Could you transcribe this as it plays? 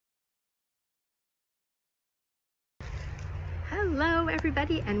Hello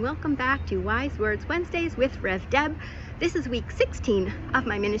everybody, and welcome back to Words Wednesdays with Rev Deb. This is week 16 of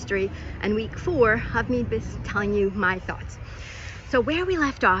my ministry and week 4 of me just telling you my thoughts. So where we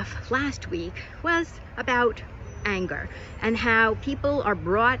left off last week was about anger and how people are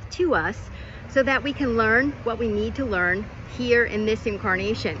brought to us so that we can learn what we need to learn here in this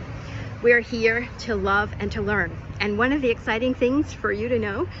incarnation. We're here to love and to learn. And one of the exciting things for you to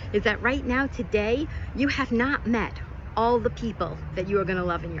know is that right now, today, you have not met all the people that you are going to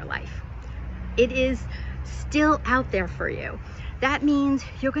love in your life. It is still out there for you. That means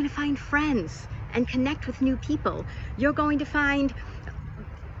you're going to find friends and connect with new people. You're going to find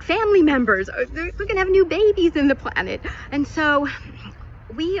family members. We're going to have new babies in the planet. And so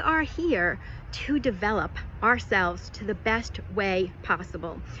we are here to develop ourselves to the best way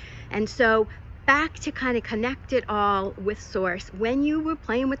possible. And so back to kind of connect it all with source. When you were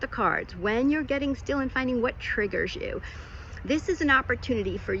playing with the cards, when you're getting still and finding what triggers you, this is an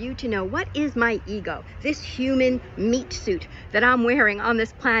opportunity for you to know, what is my ego, this human meat suit that I'm wearing on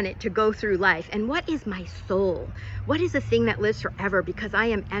this planet to go through life, and what is my soul? What is the thing that lives forever? Because I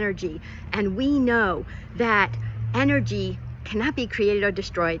am energy, and we know that energy cannot be created or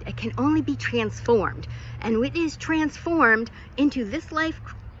destroyed. It can only be transformed, and it is transformed into this life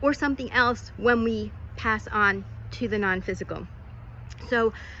or something else when we pass on to the non-physical.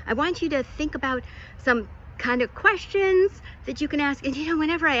 So I want you to think about some kind of questions that you can ask. And you know,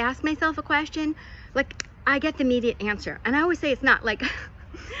 whenever I ask myself a question, like, I get the immediate answer. And I always say it's not like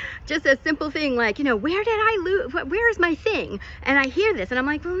just a simple thing like, you know, where did I lose, where is my thing? And I hear this and I'm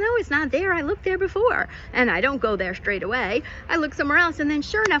like, well, no, it's not there. I looked there before. And I don't go there straight away. I look somewhere else, and then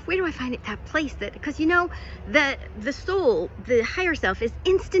sure enough, where do I find it? That place that, because you know, the soul, the higher self, is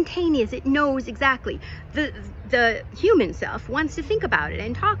instantaneous. It knows exactly. The human self wants to think about it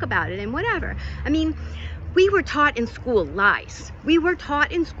and talk about it and whatever. I mean, we were taught in school lies. We were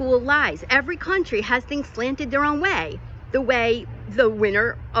taught in school lies. Every country has things slanted their own way. The way the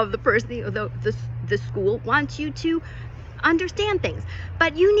winner of the person, the school wants you to understand things.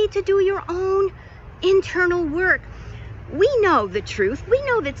 But you need to do your own internal work. We know the truth. We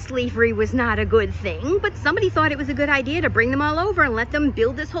know that slavery was not a good thing, but somebody thought it was a good idea to bring them all over and let them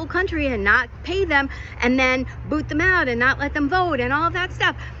build this whole country and not pay them, and then boot them out and not let them vote and all of that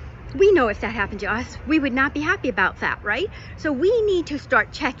stuff. We know if that happened to us, we would not be happy about that, right? So we need to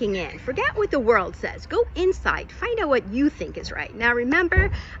start checking in. Forget what the world says. Go inside. Find out what you think is right. Now remember,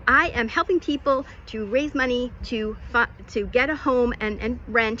 I am helping people to raise money to get a home and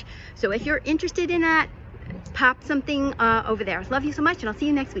rent. So if you're interested in that, pop something over there. Love you so much, and I'll see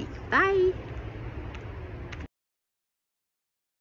you next week. Bye.